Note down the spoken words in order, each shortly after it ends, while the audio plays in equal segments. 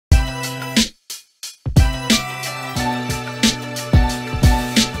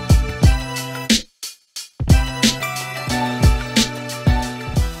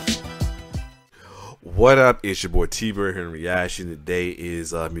What up? It's your boy T-Bird here in reaction. Today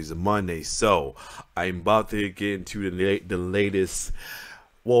is Music Monday, so I'm about to get into the latest.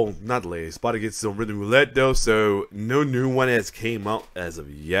 Well, not the latest. About to get some rhythm roulette though. So no new one has came out as of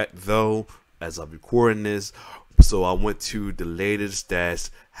yet though. As I'm recording this, so I went to the latest that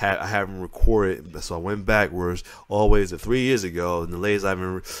I haven't recorded. So I went backwards always to 3 years ago, and the latest I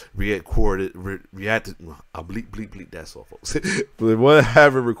haven't reacted. I bleep that's all, folks. The one I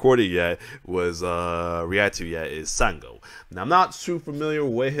haven't recorded yet was react to yet is Sango. Now I'm not too familiar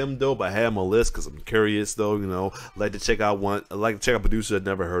with him though, but I have him on my list because I'm curious though. You know, I like to check out a producer I've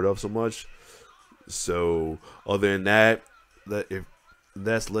never heard of so much. So other than that,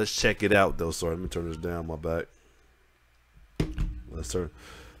 let's check it out though. Sorry, let me turn this down. My back. Sorry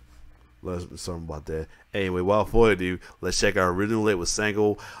about that. Anyway, without further ado, let's check our original lit with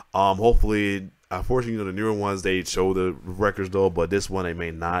Sango. Hopefully, unfortunately, the newer ones they show the records though, but this one they may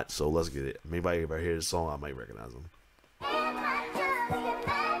not. So let's get it. Maybe if I hear the song, I might recognize them.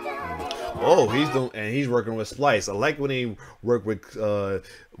 Oh, he's working with Splice. I like when he work with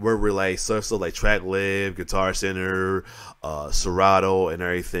like stuff like Track Live, Guitar Center, Serato, and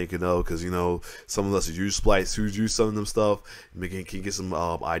everything. You know, because you know some of us who use Splice, who use some of them stuff, can get some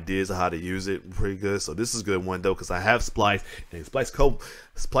ideas of how to use it pretty good. So this is a good one though, because I have Splice and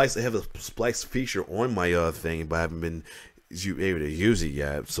Splice. I have a Splice feature on my thing, but I haven't been able to use it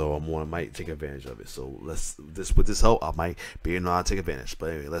yet, so I might take advantage of it. So with this help, I might be able to take advantage.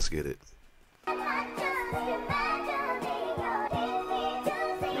 But anyway, let's get it. Yo,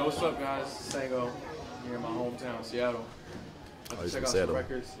 what's up, guys? Sango here in my hometown, Seattle. Check out some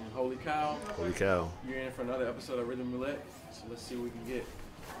records, and holy cow! Holy cow! You're in for another episode of Rhythm Roulette. So let's see what we can get.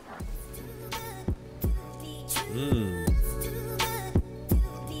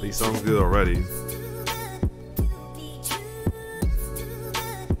 These songs good already.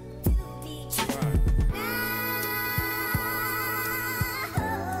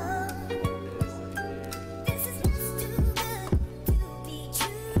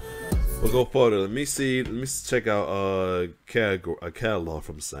 We'll go further. Let me check out a catalog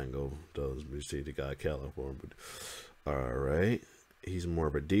from Sango. Let me see the guy catalog for him. All right, he's more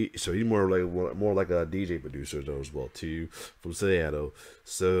of a he's more like a DJ producer though as well too, from Seattle.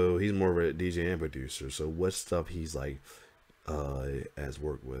 So he's more of a DJ and producer. So what stuff he's like has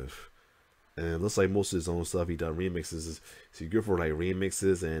worked with, and it looks like most of his own stuff he done remixes. He's good for like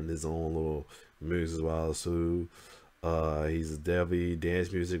remixes and his own little moves as well. So he's definitely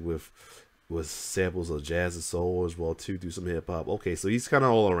dance music with samples of jazz and soul as well too. Do some hip hop. Okay, so he's kind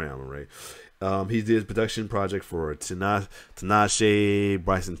of all around, right? He did production project for Tinashe,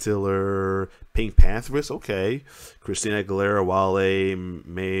 Bryson Tiller, Pink Panthers. Okay, Christina Aguilera, Wale,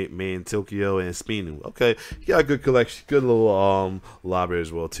 May in Tokyo, and Spinu. Okay, he got a good collection, good little library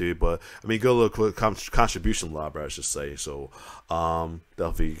as well too. But I mean, good little contribution library, I should say. So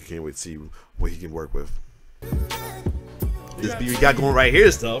definitely can't wait to see what he can work with. This beat we got going right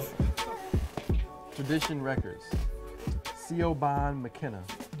here, stuff. Tradition Records, C.O. Bond McKenna,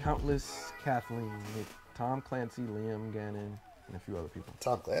 Countless, Kathleen, Nick, Tom Clancy, Liam Gannon, and a few other people.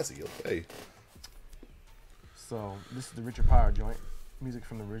 Tom Clancy, okay. So this is the Richard Pryor joint. Music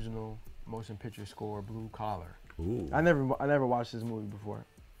from the original motion picture score, Blue Collar. Ooh. I never watched this movie before,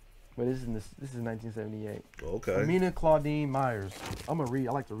 but this is 1978. Okay. Amina Claudine Myers. I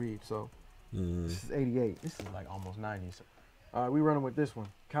like to read, so this is 88. This is like almost 90s. We running with this one.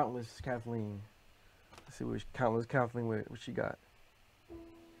 Countless Kathleen. Let's see what Countless Kathleen what she got.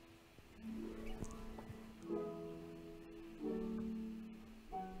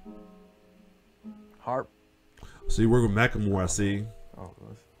 Harp. So you work with Macklemore, I see. Oh,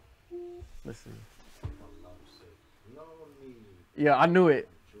 let's see. Yeah, I knew it.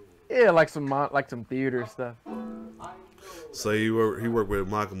 Yeah, like some theater stuff. So he worked with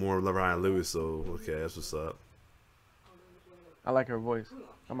Macklemore, Ryan Lewis. So okay, that's what's up. I like her voice.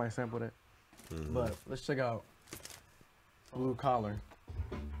 I might sample that. But let's check out Blue Collar.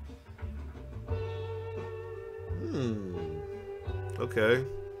 Okay.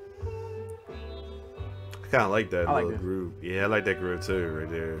 I kind of like that little this groove. Yeah, I like that groove too, right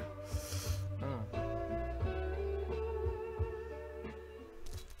there.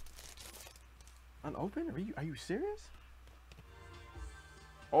 Unopened? Are you serious?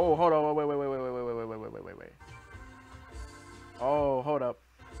 Oh, hold on. Wait. Oh, hold up.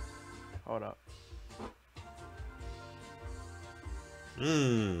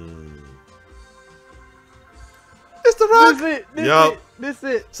 It's The Rock. This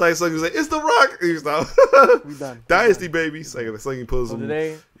it. It's like something say, it's The Rock. We done. Dynasty, baby. Singing pulls. So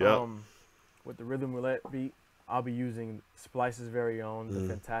today, with the Rhythm Roulette beat, I'll be using Splice's very own The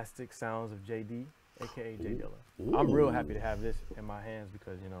Fantastic Sounds of JD aka J Dilla. I'm real happy to have this in my hands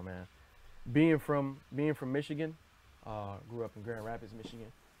because, you know, man, being from Michigan, grew up in Grand Rapids,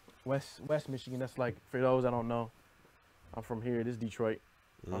 Michigan, West Michigan. That's like, for those that don't know, I'm from here. This is Detroit.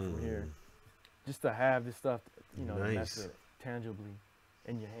 I'm from here. Just to have this stuff, you know, that's it tangibly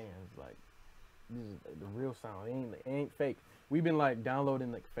in your hands, like this is the real sound. It ain't fake. We've been like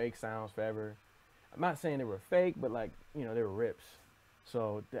downloading like fake sounds forever. I'm not saying they were fake, but like, you know, they were rips.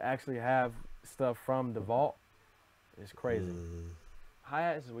 So to actually have stuff from the vault is crazy.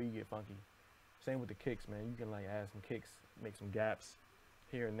 Hi-hats is where you get funky. Same with the kicks, man. You can like add some kicks, make some gaps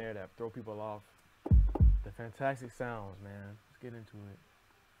here and there that throw people off. The fantastic sounds, man. Let's get into it.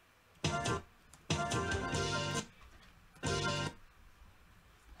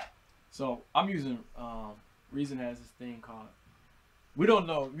 So I'm using Reason has this thing called, we don't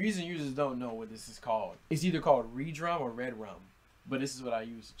know, Reason users don't know what this is called. It's either called Redrum or Red Rum, but this is what I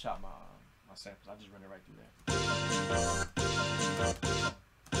use to chop my samples. I just run it right through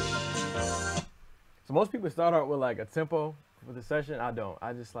there. So most people start out with like a tempo for the session. I don't.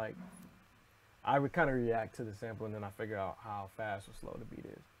 I just like, I would kind of react to the sample and then I figure out how fast or slow the beat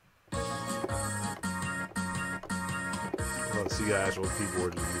is. Let's see guys what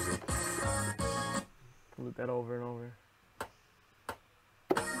keyboard you're using. Flip that over and over.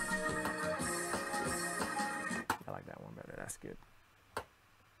 I like that one better. That's good.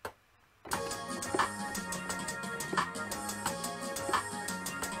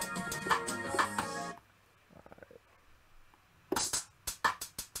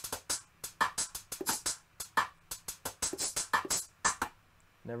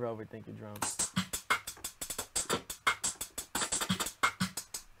 Never overthink your drums.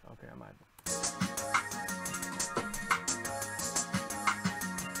 Okay, I might.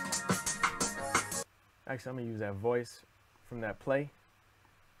 Actually, I'm gonna use that voice from that play.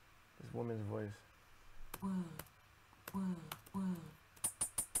 This woman's voice.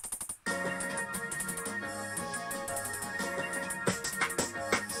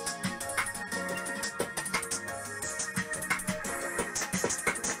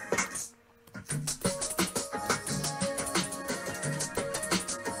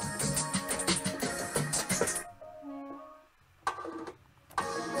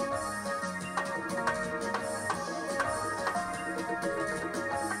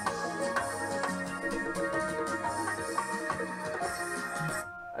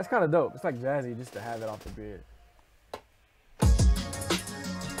 That's kind of dope. It's like jazzy just to have it off the beat.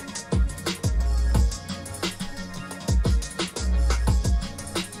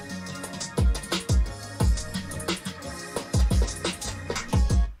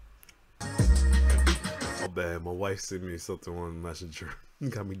 Oh bad, my wife sent me something on Messenger.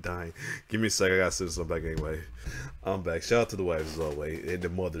 Got me dying. Give me a sec, I gotta send something back anyway. I'm back. Shout out to the wives as always and the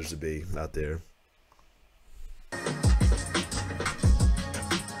mothers to be out there.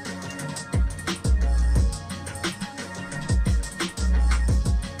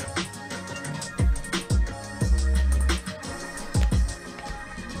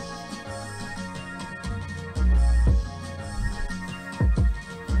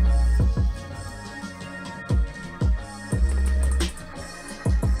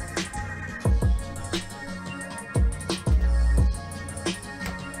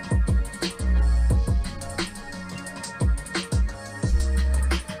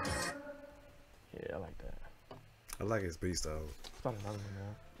 I like his beat style. Start another one,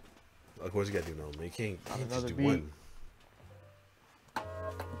 man. Of course, you gotta do another one. You can't just do beat. one.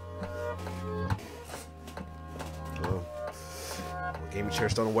 Well, gaming chair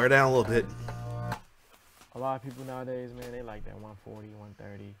starting to wear down a little bit. A lot of people nowadays, man, they like that 140,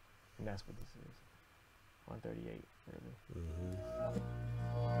 130, and that's what this is. 138, really.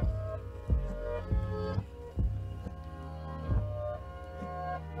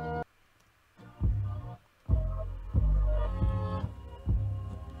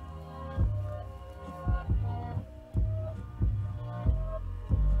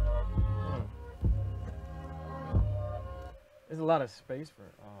 There's a lot of space for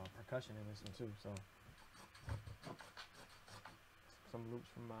percussion in this one too, so some loops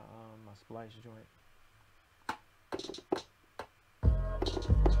from my splice joint.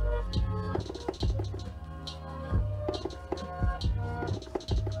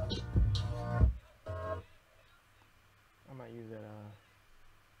 I might use that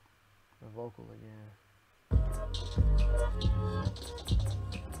the vocal again.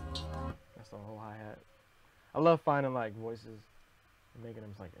 That's the whole hi-hat. I love finding like voices and making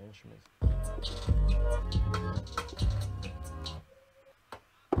them like instruments.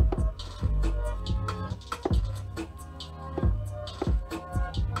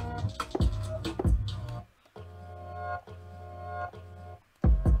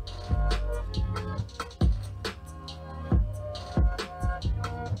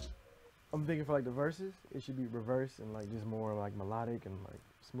 thinking for like the verses, it should be reversed and like just more like melodic and like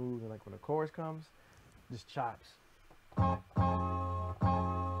smooth, and like when the chorus comes, just chops. Yeah,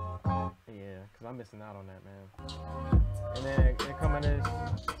 cause I'm missing out on that, man. And then it coming is,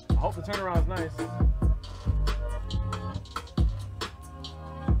 I hope the turnaround's nice.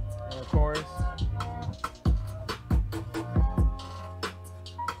 And the chorus.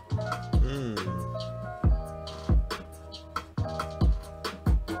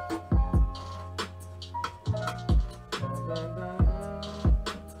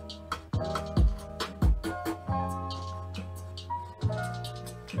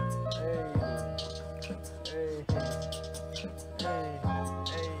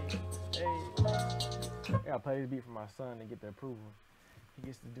 I gotta play this beat for my son to get the approval. He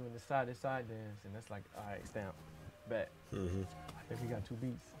gets to doing the side to side dance, and that's like, all right, stamp, bet. I think we got 2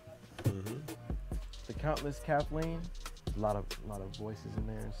 beats. The Countless Kathleen, a lot of voices in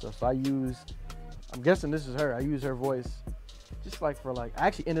there and stuff. So I'm guessing this is her. I use her voice just like for like, I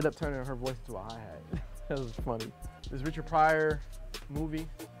actually ended up turning her voice into a hi-hat. That was funny. This Richard Pryor movie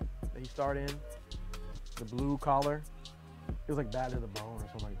that he starred in, The Blue Collar. It was like Bad to the Bone or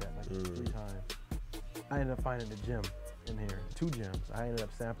something like that, like 3 times. I ended up finding the gem in here, 2 gems. I ended up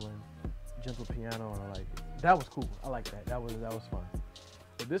sampling gentle piano, and that was cool. I like that. That was fun.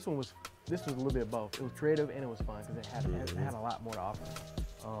 But this was a little bit of both. It was creative and it was fun because it had a lot more to offer.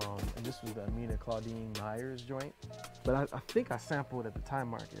 And this was the Amina Claudine Myers joint. But I think I sampled at the time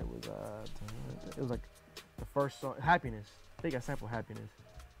market. It was like the first song, Happiness. I think I sampled Happiness.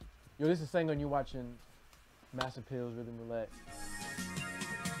 Yo, this is Sango and you're watching Massive Pills Rhythm Roulette.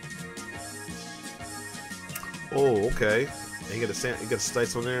 Oh, okay. And you got a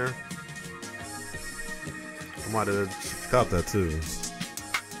slice on there. I might have caught that too.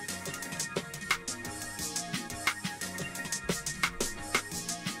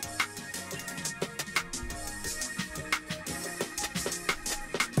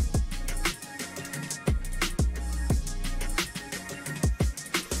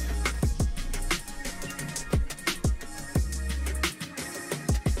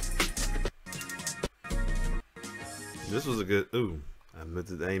 This was a good. Ooh, I ain't meant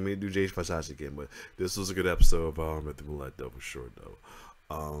to do Jay Fasashi again, but this was a good episode of at the Roulette though, for sure though.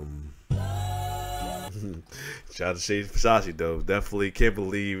 Shout out to Shade Fasashi though. Definitely can't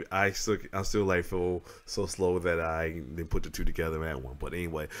believe I still like feel so slow that I didn't put the 2 together at one. But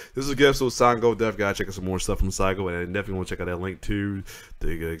anyway, this is a good episode of Sango. Definitely gotta check out some more stuff from Sango, and I definitely want to check out that link too.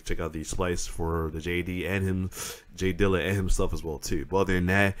 To check out the splice for the JD and him, J Dilla and himself as well too. But other than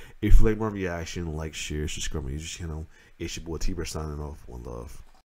that, if you like more reaction, like, share, subscribe to my YouTube channel. It's your boy T-Bird signing off. One love.